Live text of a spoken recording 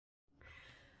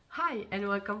Hi and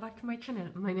welcome back to my channel.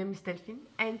 My name is Delphine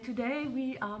and today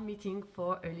we are meeting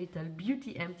for a little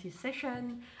beauty empty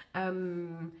session.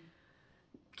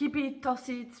 Keep it, toss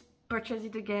it, purchase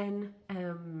it again.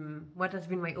 What has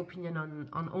been my opinion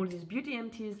on all these beauty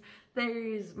empties. There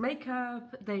is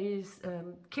makeup, there is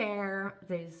care,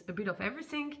 there's a bit of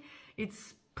everything.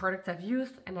 It's products I've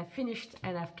used and I've finished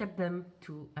and I've kept them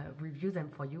to review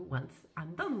them for you once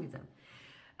I'm done with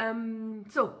them.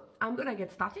 So I'm gonna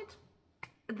get started.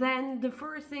 Then the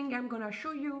first thing I'm gonna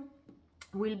show you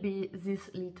will be this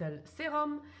little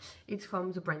serum. It's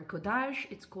from the brand Codage.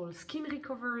 It's called Skin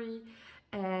Recovery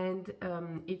and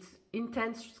it's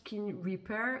Intense Skin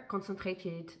Repair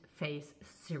Concentrated Face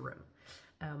Serum.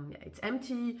 Yeah, it's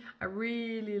empty. I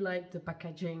really like the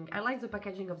packaging. I like the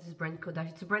packaging of this brand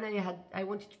Codage. It's a brand I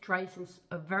wanted to try since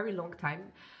a very long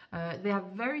time. They have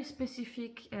very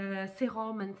specific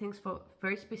serum and things for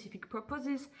very specific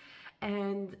purposes.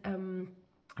 And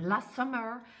last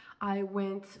summer, I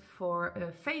went for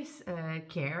a face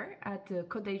care at the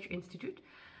Codage Institute,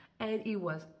 and it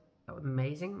was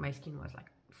amazing. My skin was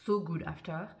like so good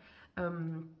after.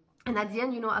 And at the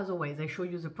end, you know, as always, they show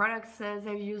you the products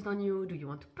they've used on you. Do you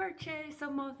want to purchase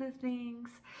some of the things?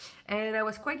 And I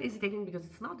was quite hesitating because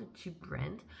it's not a cheap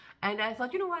brand. And I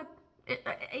thought, you know what?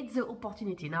 It's the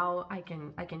opportunity. Now I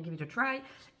can give it a try.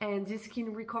 And this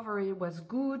Skin Recovery was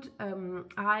good.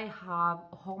 I have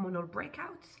hormonal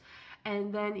breakouts,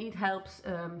 and then it helps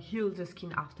heal the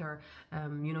skin after.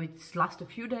 You know, it lasts a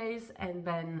few days, and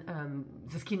then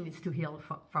the skin needs to heal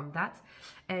from that.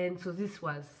 And so this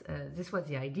was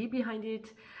the idea behind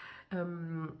it.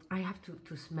 I have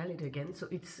to smell it again. So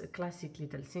it's a classic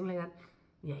little thing like that.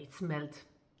 Yeah, it smelled.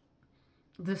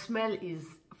 The smell is,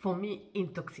 for me,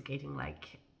 intoxicating.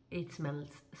 Like, it smells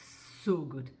so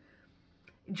good.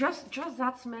 Just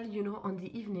that smell, you know, on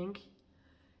the evening,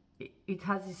 it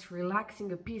has this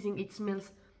relaxing, appeasing. It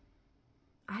smells,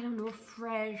 I don't know,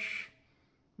 fresh,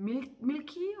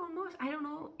 milky almost. I don't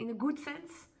know, in a good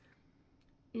sense,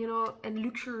 you know, and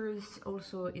luxurious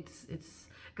also. It's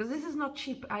because this is not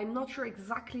cheap. I'm not sure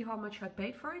exactly how much I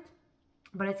paid for it,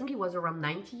 but I think it was around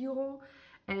 90 euro.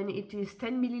 And it is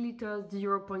 10 milliliters,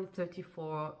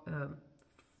 0.34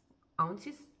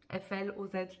 ounces,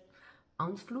 FLOZ,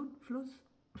 ounce flus.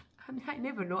 I mean, I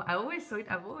never know. I always saw it.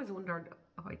 I've always wondered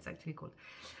how it's actually called.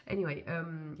 Anyway,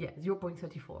 yeah,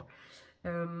 0.34.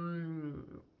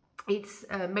 It's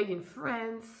made in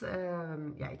France.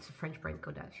 Yeah, it's a French brand,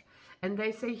 Codage. And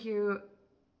they say here,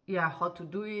 yeah, how to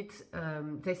do it.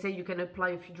 They say you can apply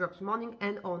a few drops morning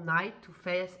and or night to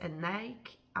face and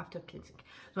neck after cleansing.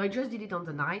 So I just did it on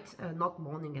the night, not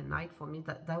morning and night. For me,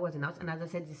 that was enough. And as I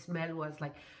said, the smell was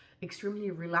like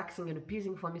extremely relaxing and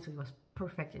appeasing for me, so it was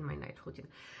perfect in my night routine.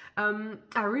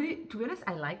 I really, to be honest,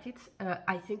 I liked it.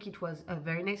 I think it was a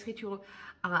very nice ritual.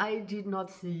 I did not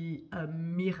see a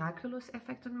miraculous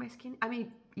effect on my skin. I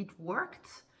mean, it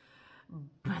worked,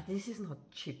 but this is not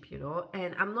cheap, you know,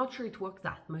 and I'm not sure it worked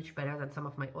that much better than some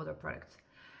of my other products.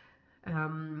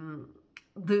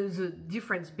 The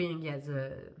difference being, yeah,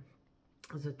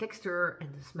 the texture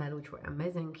and the smell, which were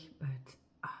amazing, but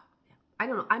yeah, I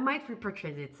don't know. I might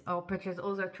repurchase it or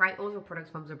try other products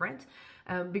from the brand,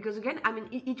 because again, I mean,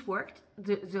 it worked.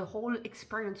 The whole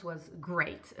experience was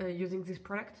great using this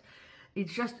product.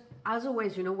 It's just, as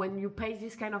always, you know, when you pay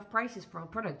this kind of prices for a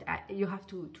product, you have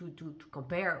to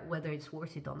compare whether it's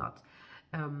worth it or not.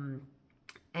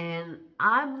 And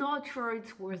I'm not sure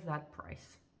it's worth that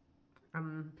price.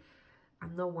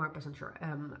 I'm not 100% sure.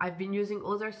 I've been using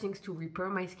other things to repair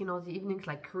my skin all the evenings,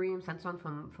 like creams and so on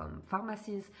from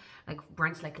pharmacies, like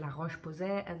brands like La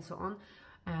Roche-Posay and so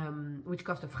on, which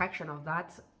cost a fraction of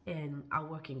that and are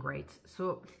working great.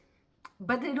 So,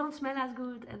 but they don't smell as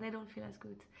good and they don't feel as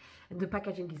good. And the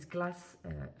packaging is glass,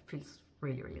 feels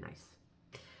really, really nice.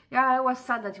 Yeah, I was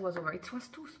sad that it was over. It was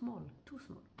too small, too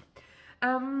small.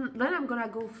 Then I'm gonna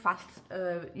go fast.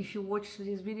 If you watch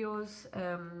these videos,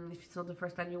 if it's not the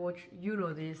first time you watch, you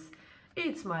know this.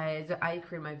 It's the eye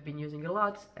cream I've been using a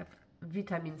lot.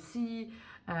 Vitamin C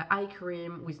eye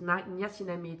cream with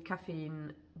niacinamide,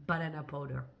 caffeine, banana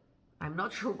powder. I'm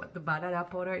not sure what the banana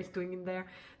powder is doing in there.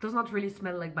 It does not really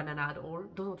smell like banana at all.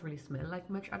 Does not really smell like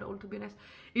much at all, to be honest.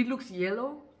 It looks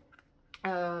yellow.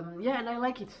 Yeah, and I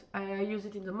like it. I use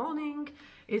it in the morning.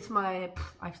 It's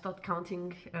I've started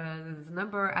counting the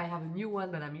number. I have a new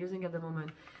one that I'm using at the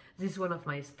moment. This is one of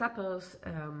my staples,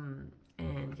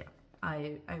 and yeah,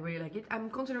 I really like it. I'm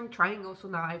considering trying also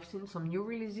now. I've seen some new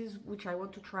releases which I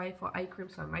want to try for eye cream,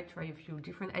 so I might try a few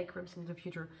different eye creams in the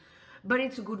future. But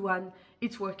it's a good one.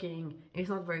 It's working. It's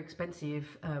not very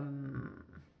expensive.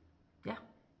 Yeah,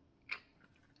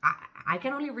 I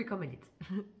can only recommend it.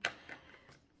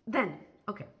 Then,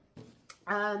 okay,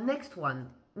 next one.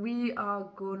 We are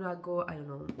gonna go, I don't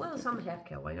know, well, some hair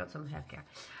care. Why not some hair care?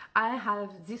 I have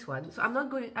this one. So I'm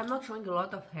not showing a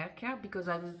lot of hair care because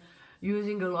I'm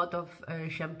using a lot of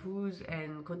shampoos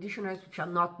and conditioners, which are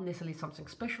not necessarily something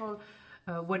special.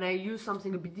 When I use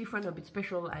something a bit different, a bit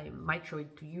special, I might show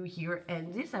it to you here.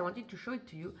 And this, I wanted to show it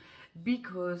to you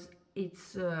because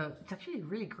it's actually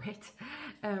really great.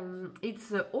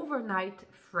 It's Overnight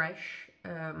Fresh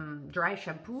dry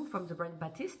shampoo from the brand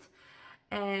Batiste,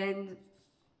 and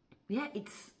yeah,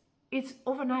 it's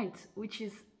overnight, which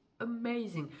is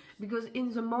amazing, because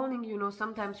in the morning, you know,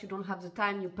 sometimes you don't have the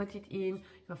time, you put it in,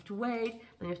 you have to wait,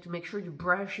 and you have to make sure you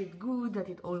brush it good, that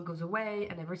it all goes away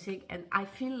and everything. And I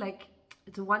feel like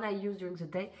the one I use during the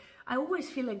day, I always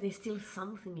feel like there's still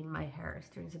something in my hairs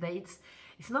during the day.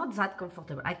 It's not that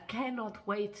comfortable. I cannot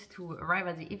wait to arrive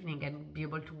at the evening and be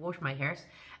able to wash my hairs,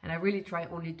 and I really try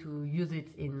only to use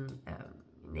it in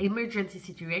emergency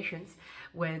situations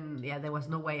when, yeah, there was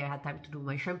no way I had time to do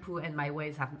my shampoo, and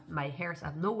my hairs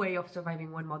have no way of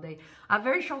surviving one more day. I have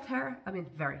very short hair. I mean,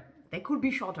 they could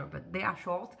be shorter, but they are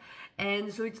short,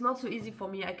 and so it's not so easy for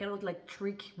me. I cannot like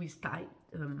trick with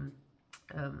tying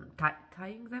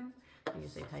them. You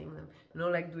say tying them, you know,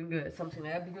 like doing something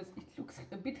like that, because it looks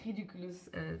a bit ridiculous,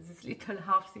 this little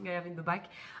half thing I have in the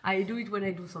back. I do it when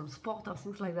I do some sport or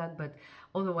things like that, but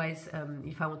otherwise,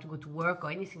 if I want to go to work or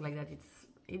anything like that,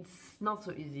 it's not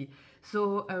so easy.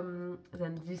 So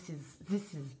then this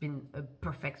has been a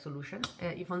perfect solution.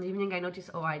 If on the evening I notice,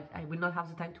 oh, I will not have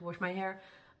the time to wash my hair,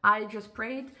 I just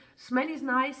spray it. Smell is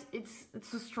nice. It's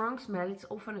a strong smell. It's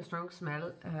often a strong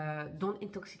smell. Don't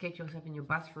intoxicate yourself in your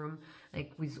bathroom,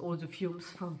 like with all the fumes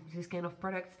from this kind of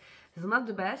products. It's not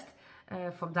the best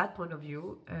from that point of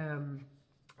view.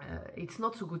 It's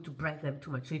not so good to breathe them too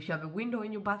much. So if you have a window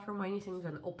in your bathroom or anything,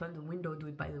 then open the window, do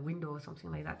it by the window or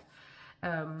something like that.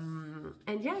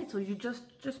 And yeah, so you just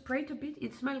spray it a bit.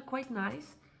 It smells quite nice.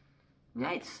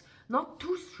 Yeah, it's not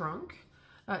too strong.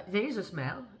 There is a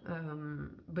smell,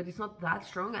 but it's not that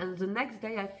strong, and the next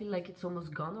day I feel like it's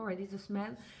almost gone already, the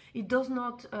smell. It does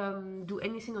not do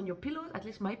anything on your pillows. At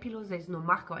least my pillows, there's no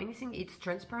mark or anything. It's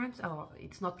transparent, or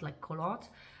it's not like colored,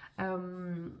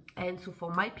 and so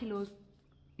for my pillows,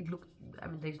 I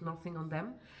mean, there's nothing on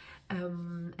them,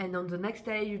 and on the next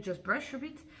day you just brush a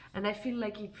bit, and I feel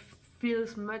like it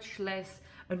feels much less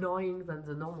annoying than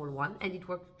the normal one, and it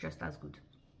works just as good.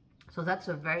 So that's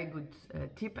a very good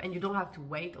tip, and you don't have to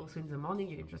wait also in the morning.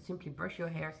 You can just simply brush your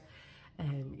hairs,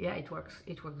 and yeah, it works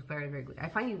very, very good. I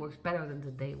find it works better than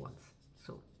the day ones.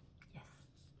 So yes.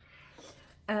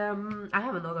 I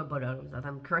have another bottle that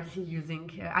I'm currently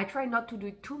using. I try not to do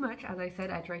it too much. As I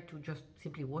said, I try to just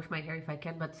simply wash my hair if I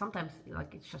can, but sometimes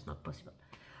like it's just not possible.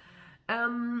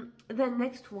 The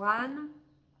next one,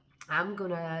 I'm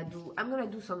gonna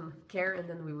do some care, and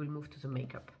then we will move to the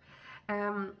makeup.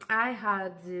 I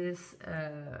had this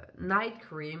night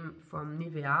cream from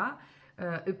Nivea,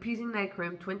 a pleasing night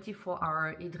cream,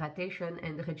 24-hour hydration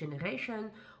and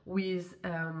regeneration, with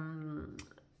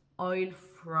oil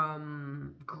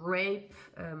from grape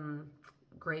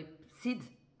seed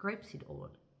oil.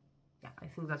 Yeah, I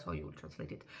think that's how you would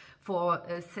translate it. For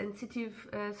sensitive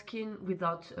skin,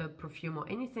 without perfume or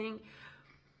anything.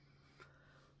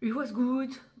 It was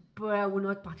good, but I would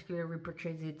not particularly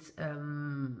repurchase it.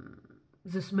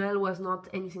 The smell was not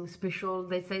anything special.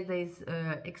 They say there's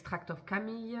extract of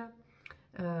camille,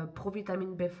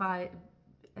 provitamin B5,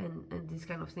 and these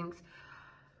kind of things.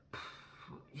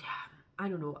 Yeah, I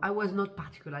don't know. I was not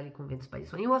particularly convinced by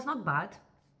this one. It was not bad,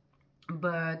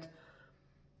 but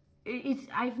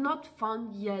I've not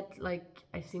found yet, like,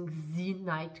 I think the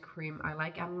night cream I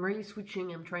like. I'm really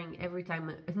switching. I'm trying every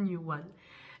time a new one.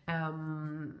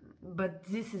 But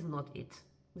this is not it.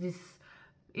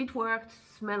 It worked,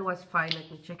 smell was fine. Let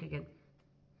me check again.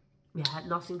 Yeah,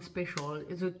 nothing special.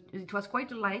 It was quite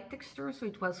a light texture, so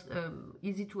it was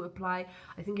easy to apply.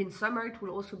 I think in summer it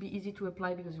will also be easy to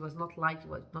apply because it was not light, it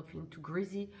was not feeling too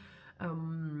greasy. Yeah,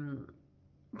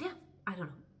 I don't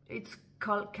know. It's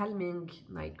called Calming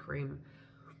Night Cream.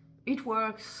 It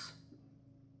works.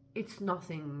 It's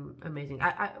nothing amazing.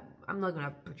 I'm not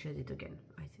gonna purchase it again,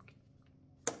 I think.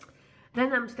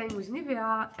 Then I'm staying with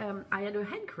Nivea. I had a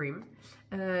hand cream,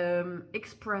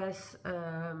 Express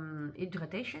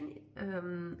hydration,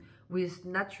 with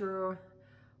natural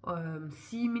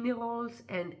sea minerals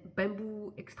and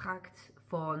bamboo extract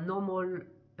for normal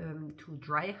to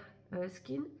dry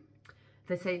skin.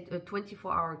 They say a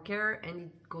 24-hour care, and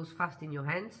it goes fast in your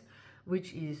hands,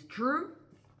 which is true.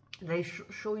 They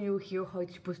show you here how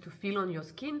it's supposed to feel on your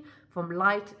skin, from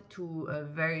light to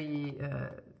very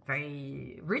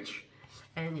rich.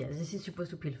 And yeah, this is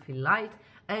supposed to feel light,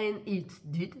 and it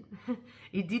did.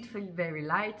 It did feel very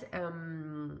light.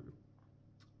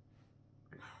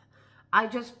 I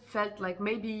just felt like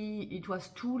maybe it was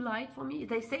too light for me.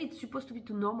 They say it's supposed to be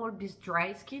to normal with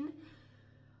dry skin.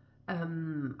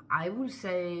 I will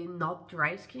say not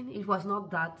dry skin. It was not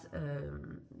that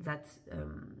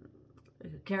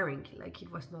caring. Like, it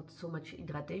was not so much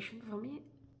hydration for me.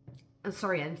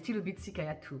 Sorry, I'm still a bit sick. I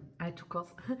had to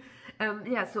cough.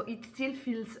 Yeah, so it still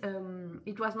feels.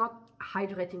 It was not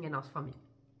hydrating enough for me.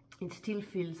 It still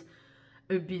feels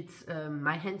a bit.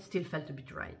 My hands still felt a bit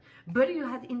dry, but you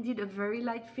had indeed a very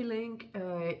light feeling.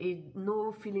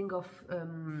 No feeling of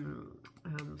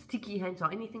sticky hands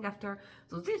or anything after.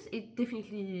 So this, it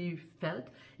definitely felt.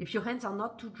 If your hands are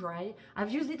not too dry, I've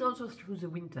used it also through the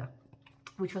winter,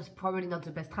 which was probably not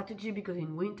the best strategy, because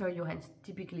in winter your hands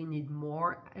typically need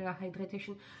more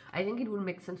hydration. I think it will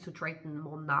make sense to try it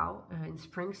more now in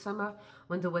spring, summer,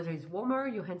 when the weather is warmer.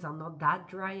 Your hands are not that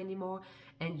dry anymore,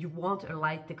 and you want a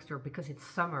light texture because it's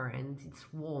summer and it's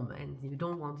warm, and you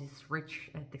don't want this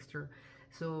rich texture.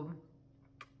 So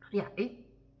yeah,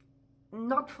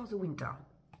 not for the winter.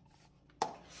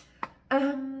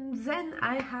 Then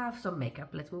I have some makeup.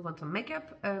 Let's move on to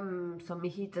makeup. Some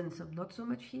heat and some not so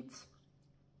much heat.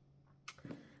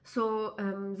 So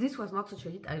this was not such a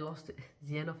hit. I lost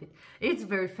the end of it. It's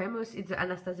very famous. It's the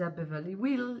Anastasia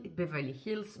Beverly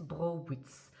Hills Brow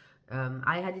Wits.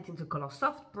 I had it in the color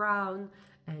soft brown,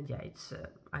 and yeah, it's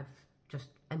I've just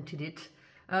emptied it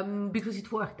because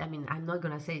it worked. I mean, I'm not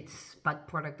gonna say it's bad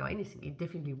product or anything. It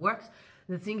definitely works.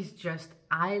 The thing is just,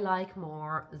 I like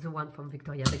more the one from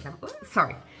Victoria Beckham. Oh,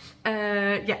 sorry.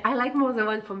 Yeah, I like more the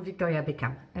one from Victoria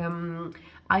Beckham.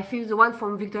 I feel the one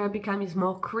from Victoria Beckham is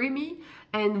more creamy,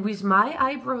 and with my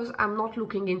eyebrows, I'm not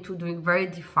looking into doing very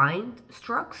defined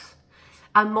strokes.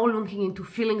 I'm more looking into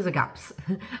filling the gaps.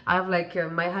 I have like,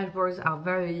 my eyebrows are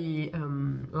very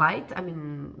light. I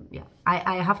mean, yeah,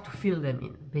 I have to fill them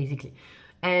in, basically.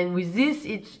 And with this,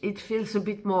 it feels a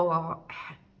bit more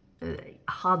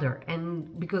harder,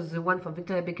 and because the one from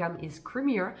Victoria Beckham is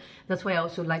creamier, that's why I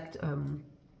also liked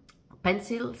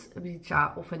pencils, which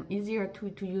are often easier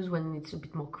to use when it's a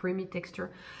bit more creamy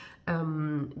texture.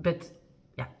 But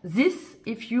yeah, this,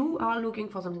 if you are looking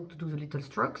for something to do the little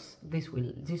strokes, this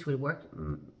will work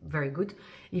very good.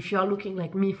 If you are looking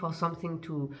like me for something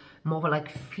to more like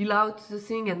fill out the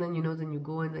thing, and then then you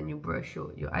go and then you brush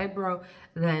your eyebrow,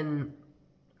 then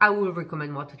I will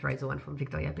recommend more to try the one from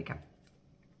Victoria Beckham.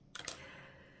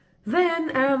 Then,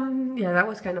 yeah, that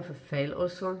was kind of a fail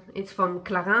also. It's from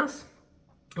Clarins.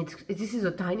 This is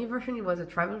a tiny version, it was a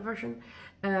travel version.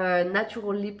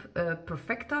 Natural Lip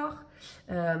Perfector.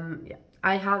 Yeah,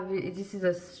 I have, this is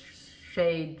a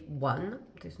shade 1.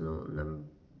 There's no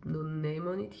name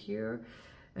on it here.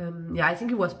 Yeah, I think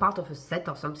it was part of a set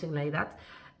or something like that.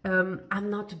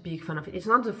 I'm not a big fan of it. It's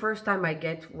not the first time I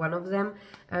get one of them.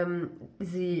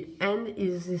 The end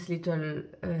is this little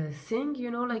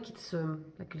thing, like it's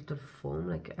like a little foam,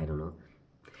 like, I don't know.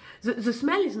 The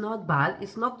smell is not bad.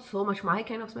 It's not so much my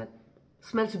kind of smell.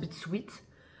 Smells a bit sweet.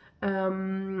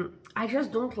 I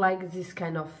just don't like this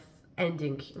kind of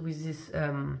ending with this,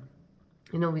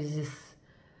 with this.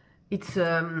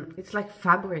 It's like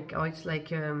fabric, or it's like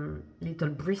little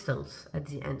bristles at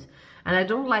the end, and I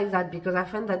don't like that, because I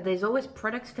find that there's always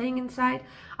product staying inside.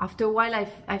 After a while,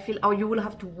 I feel, oh, you will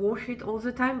have to wash it all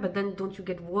the time, but then don't you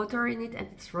get water in it, and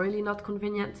it's really not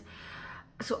convenient.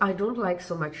 So I don't like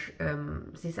so much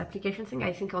this application thing.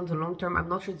 I think on the long term, I'm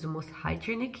not sure it's the most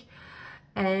hygienic,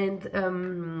 and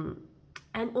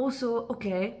also,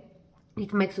 okay,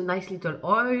 it makes a nice little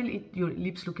oil, your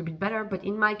lips look a bit better, but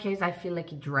in my case, I feel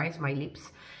like it dries my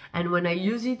lips. And when I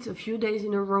use it a few days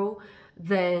in a row,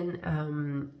 then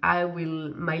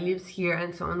my lips here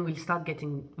and so on will start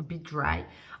getting a bit dry.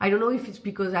 I don't know if it's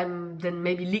because I'm then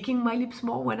maybe licking my lips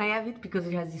more when I have it, because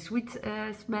it has this sweet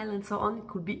smell and so on, it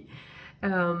could be.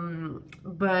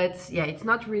 But yeah, it's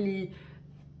not really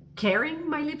caring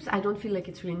my lips. I don't feel like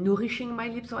it's really nourishing my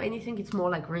lips or anything. It's more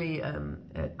like really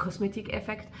a cosmetic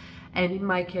effect. And in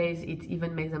my case, it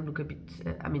even makes them look a bit,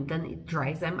 I mean, then it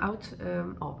dries them out,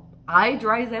 or I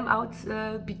dry them out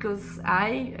because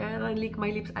I lick my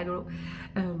lips, I don't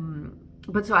know.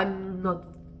 But so I'm not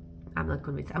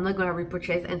convinced. I'm not gonna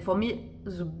repurchase. And for me,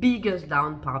 the biggest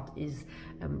down part is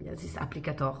yeah, this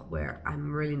applicator, where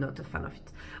I'm really not a fan of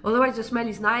it. Otherwise, the smell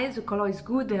is nice, the color is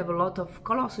good, they have a lot of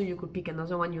color, so you could pick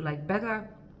another one you like better.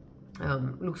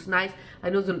 Looks nice. I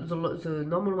know the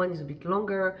normal one is a bit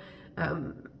longer.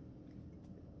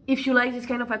 If you like this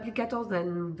kind of applicators,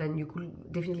 then you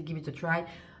could definitely give it a try.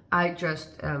 I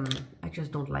just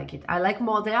don't like it. I like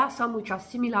more, there are some which are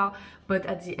similar, but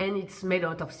at the end it's made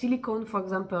out of silicone, for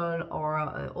example, or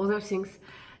other things.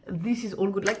 This is all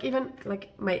good. Like even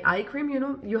like my eye cream, you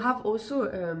know, you have also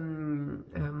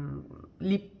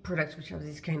lip products which have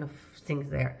these kind of things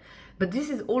there, but this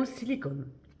is all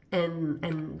silicone,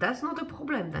 and that's not a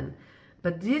problem then.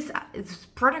 But this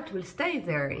product will stay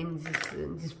there in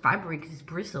this fabric, these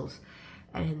bristles,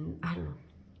 and I don't know.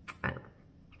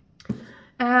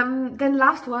 Then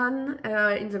last one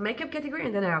in the makeup category,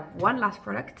 and then I have one last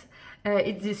product.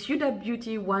 It's this Huda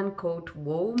Beauty One Coat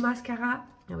Wow Mascara.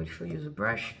 I will show you the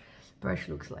brush. Brush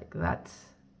looks like that.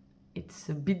 It's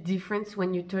a bit different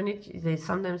when you turn it.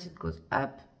 Sometimes it goes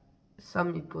up,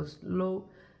 some it goes low.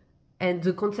 And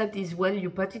the concept is when you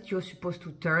put it, you're supposed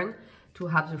to turn to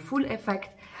have the full effect.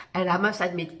 And I must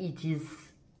admit, it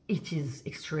is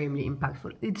extremely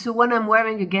impactful. It's the one I'm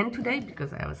wearing again today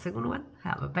because I have a second one. I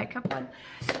have a backup one.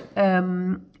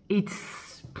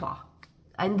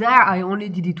 And there I only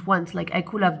did it once. Like I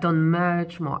could have done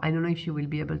much more. I don't know if you will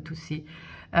be able to see.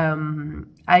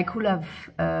 I could have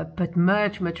put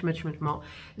much more.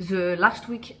 The last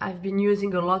week I've been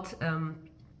using a lot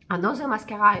another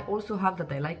mascara I also have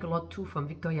that I like a lot too from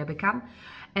Victoria Beckham,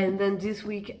 and then this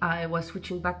week I was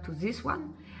switching back to this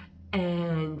one,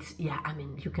 and yeah, I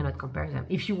mean, you cannot compare them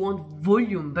if you want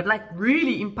volume, but like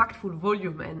really impactful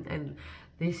volume, and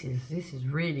this is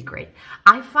really great.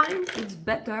 I find it's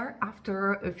better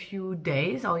after a few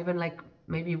days or even like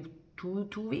maybe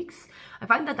two weeks. I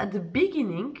find that at the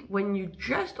beginning when you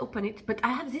just open it, but I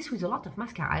have this with a lot of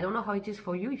mascara. I don't know how it is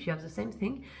for you if you have the same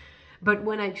thing, but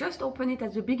when I just open it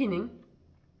at the beginning,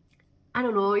 I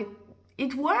don't know,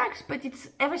 it works, but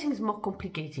everything is more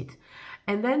complicated.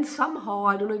 And then somehow,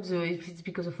 I don't know if it's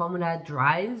because the formula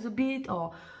dries a bit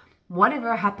or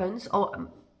whatever happens, or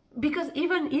because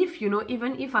even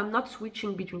if I'm not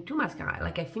switching between two mascara,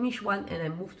 like I finish one and I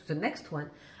move to the next one,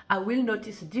 I will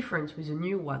notice a difference with a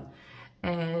new one.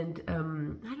 And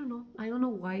I don't know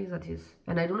why that is,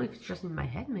 and I don't know if it's just in my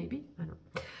head, maybe, I don't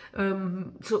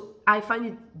know. So I find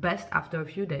it best after a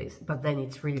few days, but then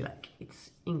it's really like,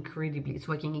 it's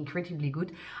working incredibly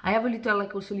good. I have a little,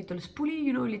 like also little spoolie,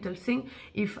 you know, little thing,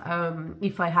 if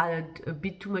I had a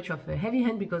bit too much of a heavy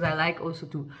hand, because I like also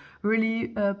to really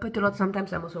put a lot.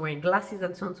 Sometimes I'm also wearing glasses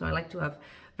and so on, so I like to have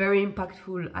very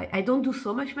impactful, I don't do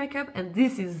so much makeup, and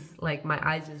this is like my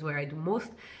eyes is where I do most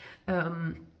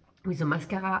with the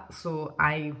mascara, so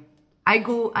I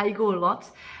go a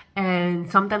lot, and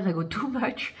sometimes I go too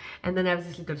much, and then I have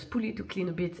this little spoolie to clean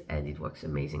a bit, and it works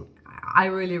amazing. I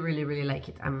really like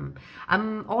it.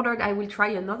 I'm ordered. I will try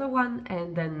another one,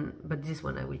 and then, but this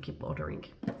one I will keep ordering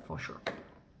for sure.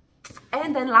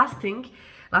 And then last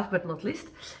but not least,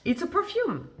 it's a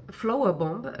perfume, Flower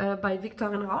Bomb by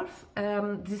Viktor and Rolf.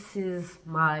 This is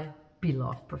my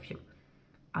beloved perfume.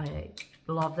 I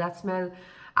love that smell.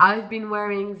 I've been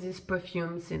wearing this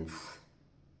perfume since,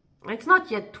 it's not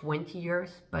yet 20 years,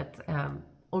 but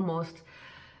almost.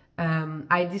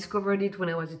 I discovered it when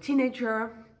I was a teenager.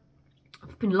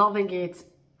 I've been loving it.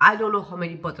 I don't know how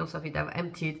many bottles of it I've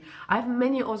emptied. I have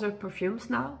many other perfumes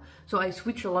now, so I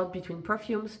switch a lot between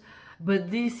perfumes,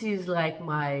 but this is like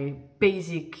my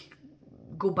basic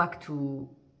go back to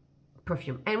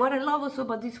perfume. And what I love also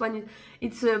about this one is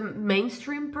it's a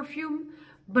mainstream perfume,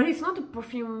 but it's not a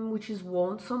perfume which is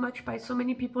worn so much by so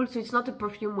many people. So it's not a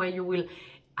perfume where you will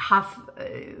have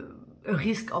a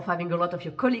risk of having a lot of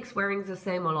your colleagues wearing the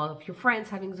same, or a lot of your friends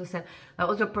having the same. There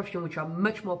are other perfumes which are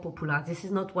much more popular. This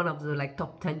is not one of the like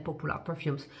top 10 popular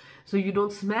perfumes, so you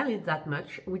don't smell it that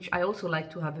much, which I also like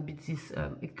to have a bit this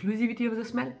exclusivity of the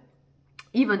smell.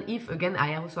 Even if, again,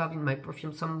 I also have in my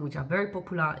perfume some which are very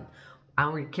popular, and I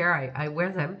don't really care, I wear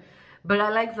them, but I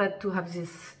like that to have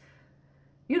this,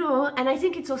 you know. And I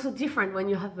think it's also different when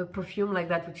you have a perfume like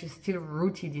that, which is still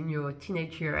rooted in your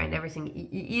teenage year and everything.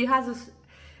 It has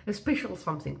a special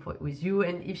something with you,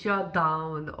 and if you are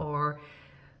down, or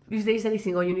if there's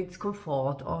anything, or you need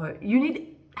comfort, or you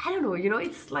need, I don't know, you know,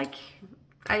 it's like,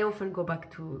 I often go back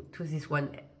to this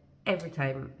one every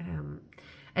time.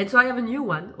 And so I have a new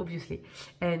one, obviously,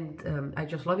 and I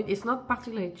just love it. It's not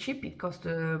particularly cheap. It costs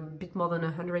a bit more than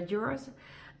 100 euros,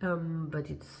 but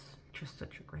it's just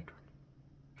such a great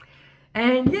one.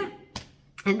 And yeah,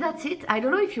 and that's it. I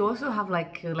don't know if you also have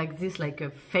like this, like a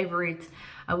favorite.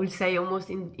 I will say almost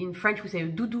in French we say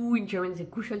doudou, in German c'est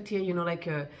Kuscheltier, you know,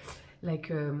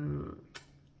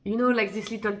 you know, like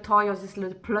this little toy or this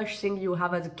little plush thing you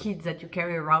have as a kid that you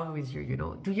carry around with you, you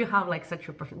know. Do you have like such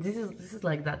a perfume? This is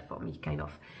like that for me, kind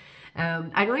of.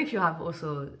 I don't know if you have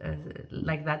also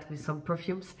like that with some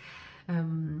perfumes.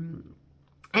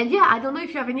 And yeah, I don't know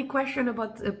if you have any question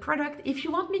about a product. If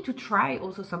you want me to try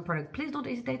also some product, please don't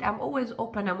hesitate. I'm always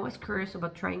open. I'm always curious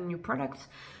about trying new products.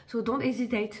 So don't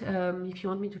hesitate. If you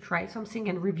want me to try something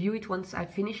and review it once I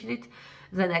finish it,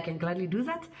 then I can gladly do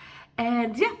that.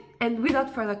 And yeah, and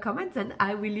without further comments, then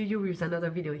I will leave you with another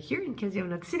video here in case you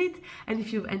have not seen it. And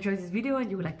if you've enjoyed this video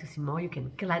and you would like to see more, you can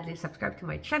gladly subscribe to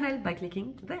my channel by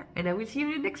clicking there. And I will see you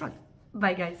in the next one.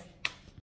 Bye guys.